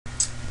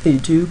Hey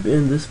YouTube,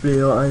 in this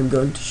video I am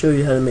going to show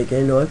you how to make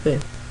a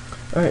NoIP.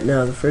 Alright,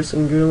 now the first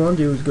thing you're going to want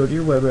to do is go to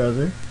your web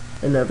browser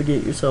and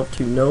navigate yourself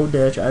to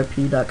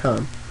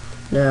no-ip.com.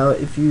 Now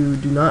if you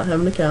do not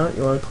have an account,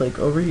 you want to click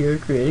over here,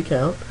 create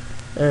account,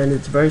 and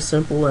it's very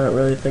simple. I don't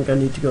really think I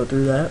need to go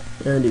through that.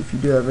 And if you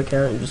do have an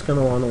account, you're just going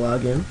to want to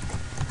log in.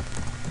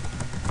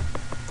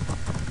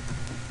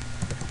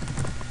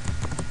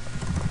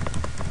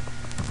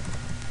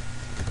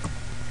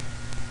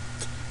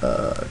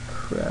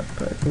 Crap,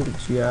 I think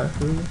it's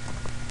Yahoo.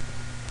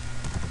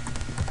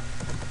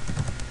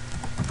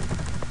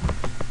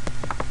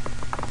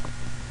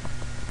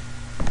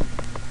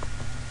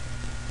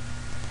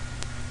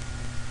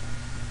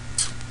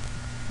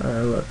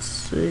 Let's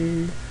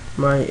see.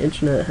 My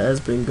internet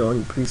has been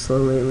going pretty slow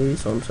lately,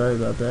 so I'm sorry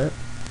about that.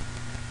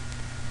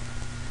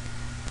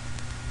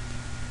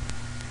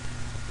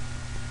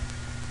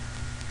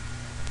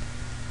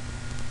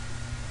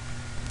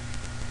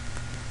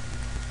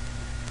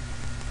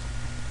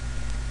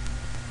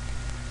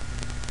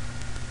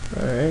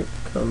 Alright,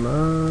 come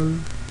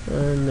on,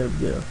 and there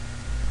we go.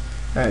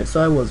 Alright,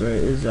 so I was right,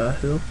 it is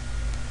Yahoo.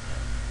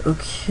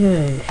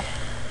 Okay,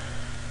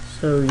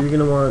 so you're going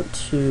to want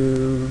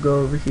to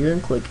go over here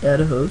and click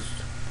add a host.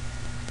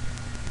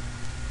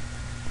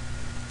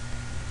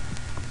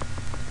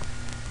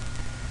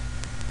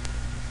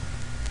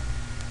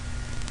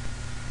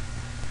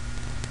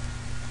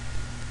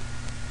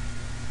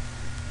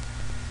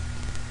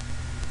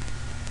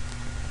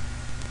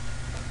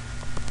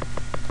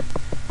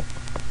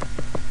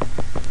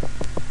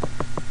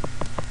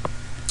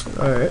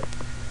 Alright,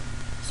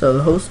 so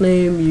the host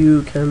name,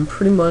 you can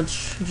pretty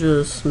much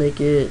just make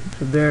it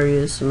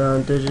various amount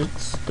of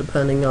digits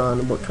depending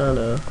on what kind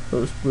of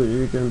host boot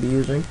you're going to be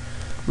using.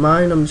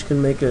 Mine, I'm just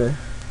going to make a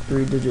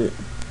 3-digit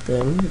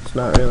thing. It's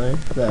not really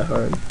that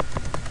hard.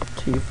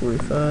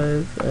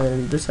 T45,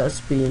 and this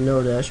has to be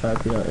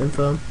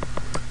no-ip.info.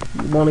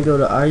 You want to go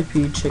to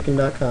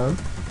ipchicken.com.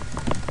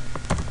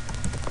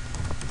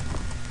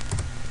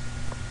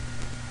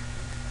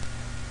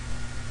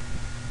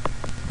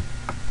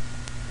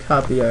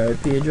 Copy our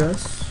IP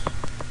address,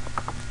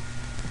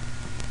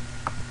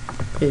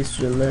 paste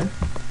it in there,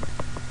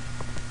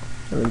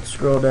 and then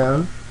scroll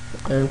down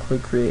and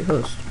click create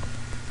host.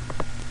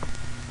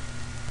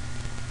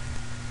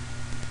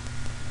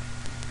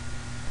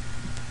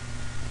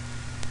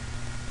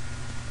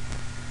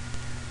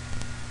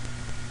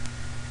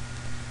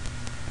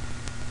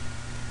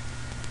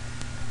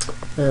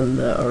 And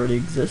that already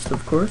exists,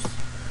 of course,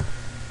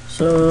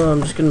 so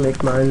I'm just going to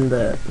make mine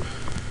that.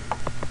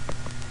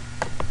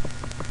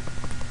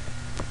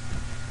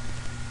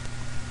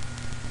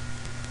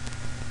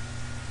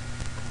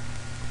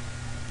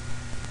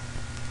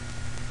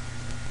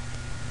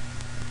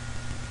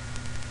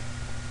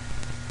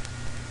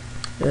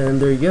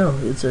 And there you go,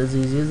 it's as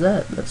easy as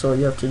that. That's all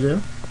you have to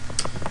do.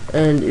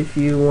 And if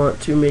you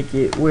want to make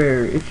it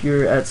where if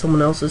you're at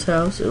someone else's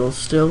house, it'll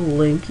still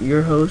link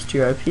your host to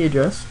your IP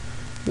address,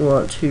 you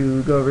want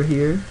to go over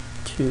here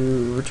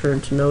to return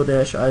to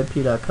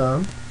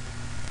no-ip.com.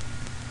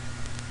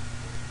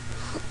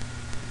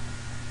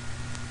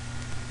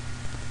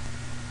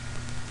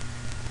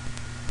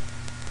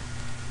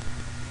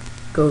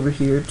 Go over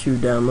here to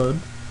download.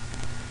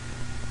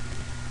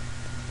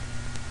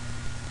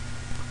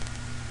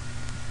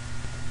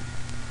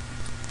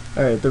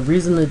 Alright, the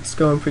reason it's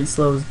going pretty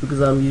slow is because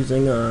I'm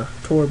using a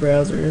Tor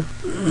browser,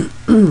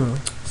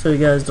 so you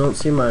guys don't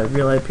see my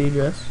real IP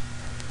address.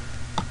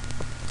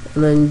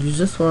 And then you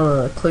just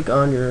want to click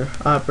on your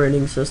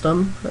operating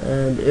system,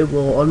 and it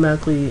will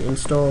automatically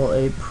install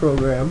a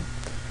program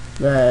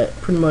that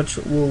pretty much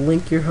will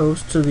link your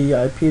host to the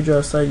IP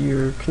address that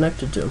you're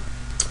connected to.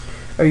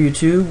 Are you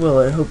too? Well,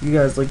 I hope you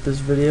guys like this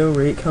video.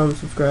 Rate, comment,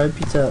 subscribe.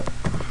 Peace out.